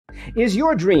Is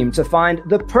your dream to find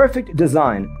the perfect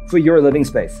design for your living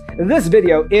space? This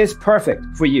video is perfect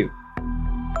for you.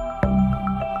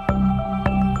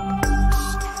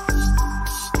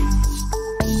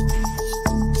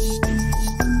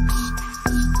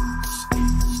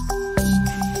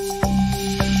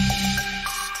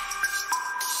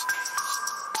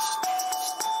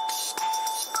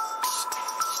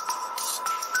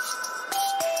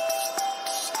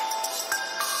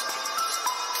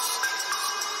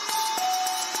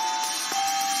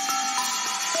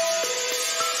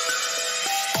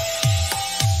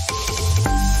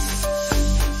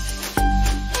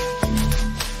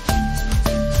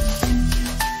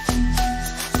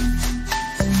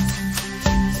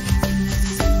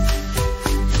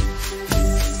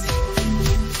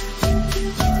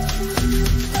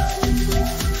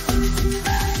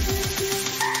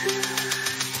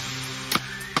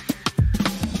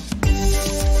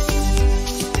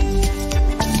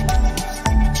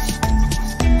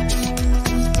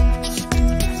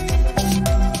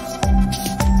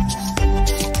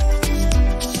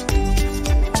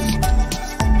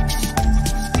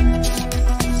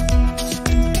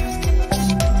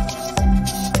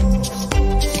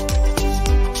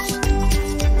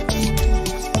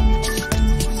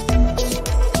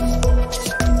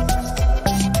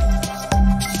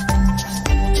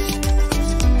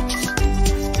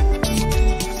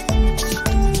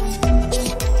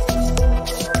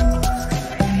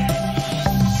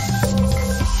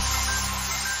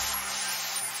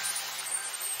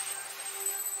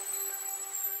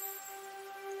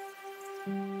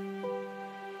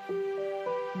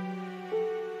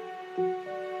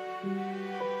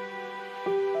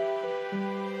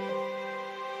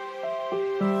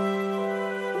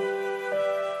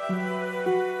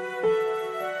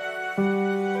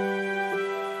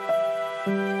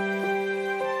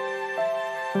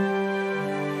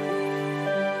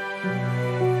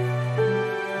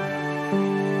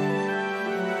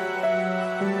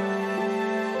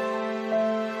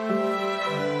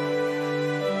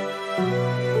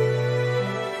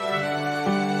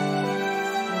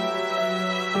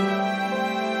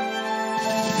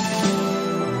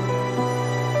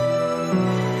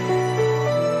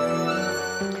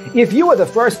 If you are the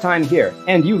first time here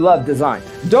and you love design,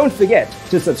 don't forget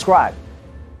to subscribe.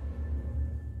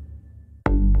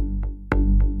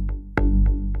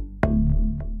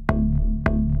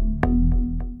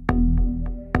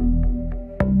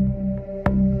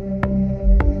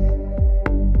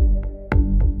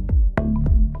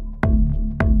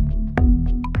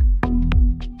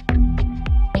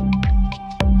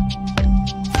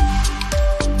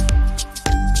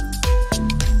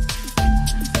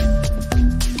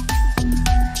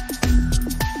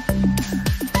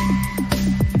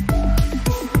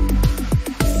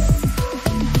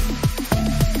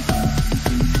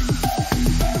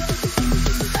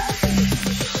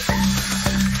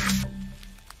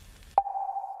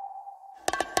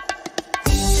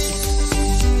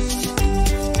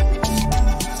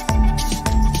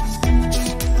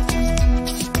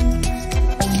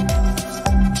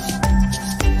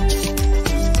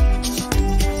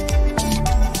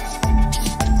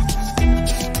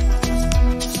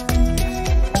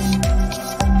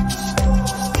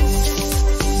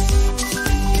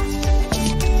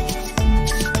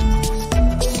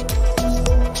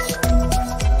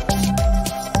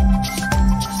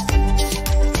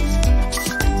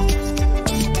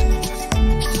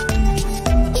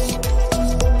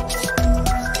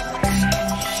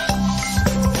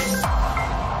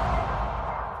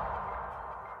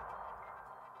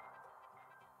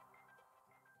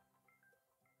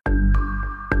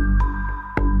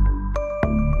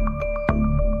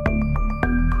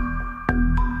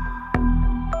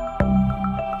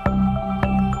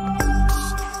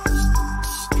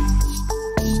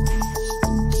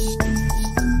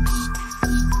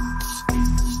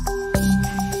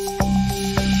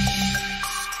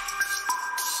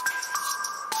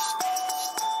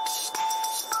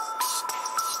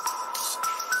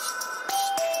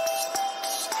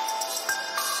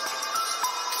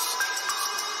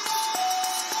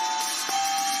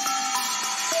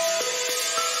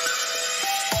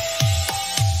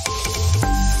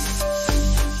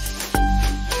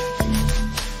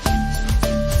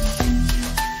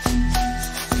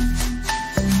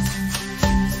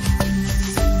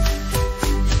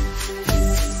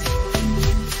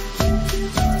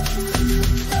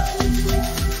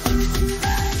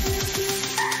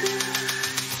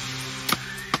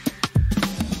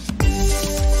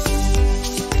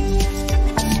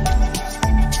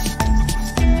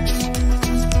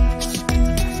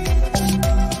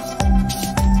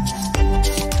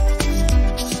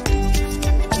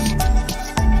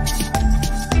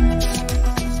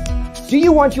 Do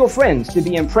you want your friends to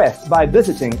be impressed by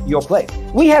visiting your place?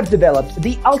 We have developed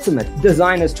the ultimate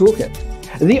designer's toolkit.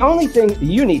 The only thing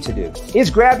you need to do is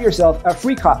grab yourself a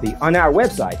free copy on our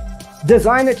website,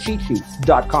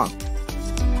 designercheatsheets.com.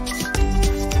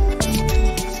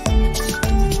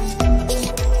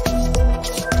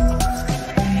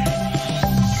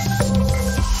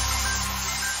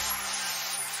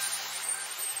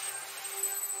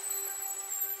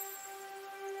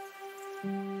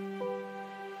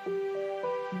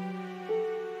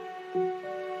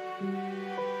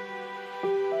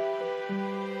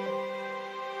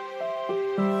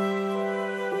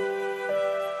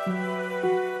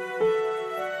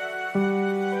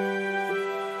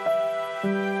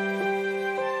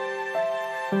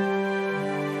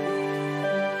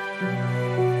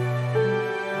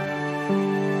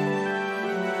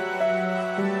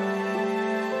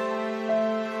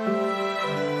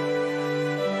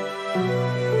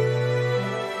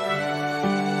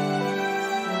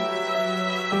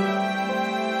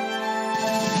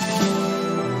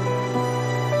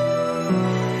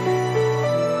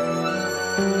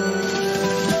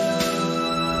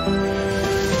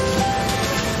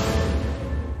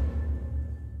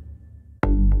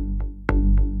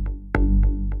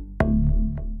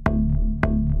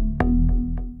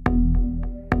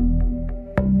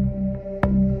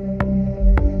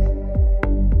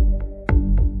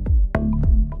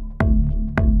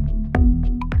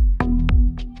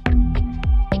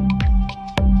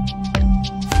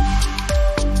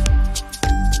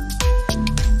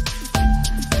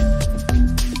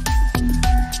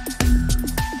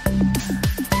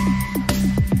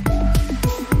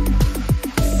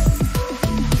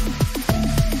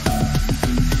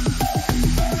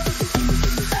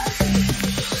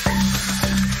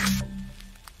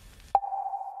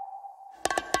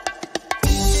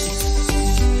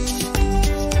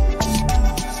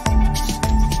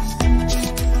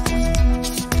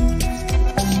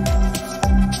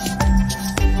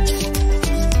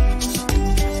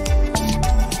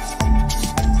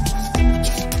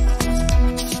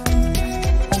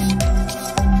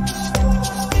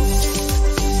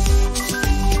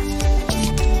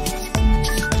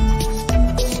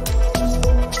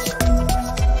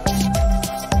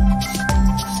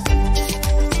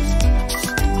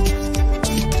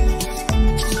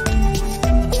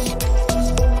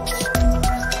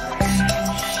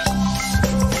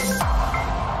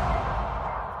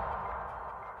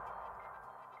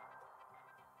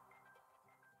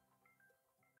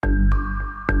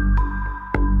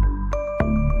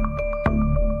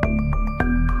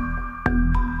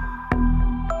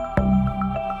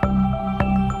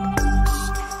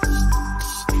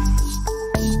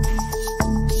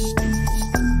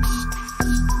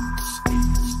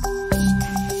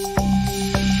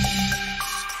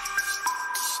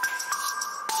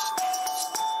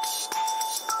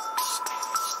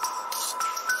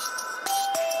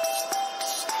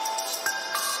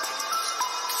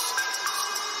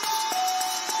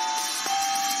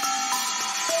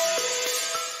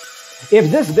 If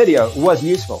this video was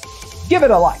useful, give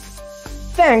it a like.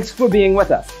 Thanks for being with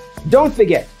us. Don't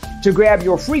forget to grab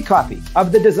your free copy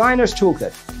of the Designer's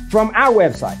Toolkit from our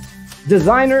website,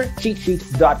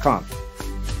 designercheatsheets.com.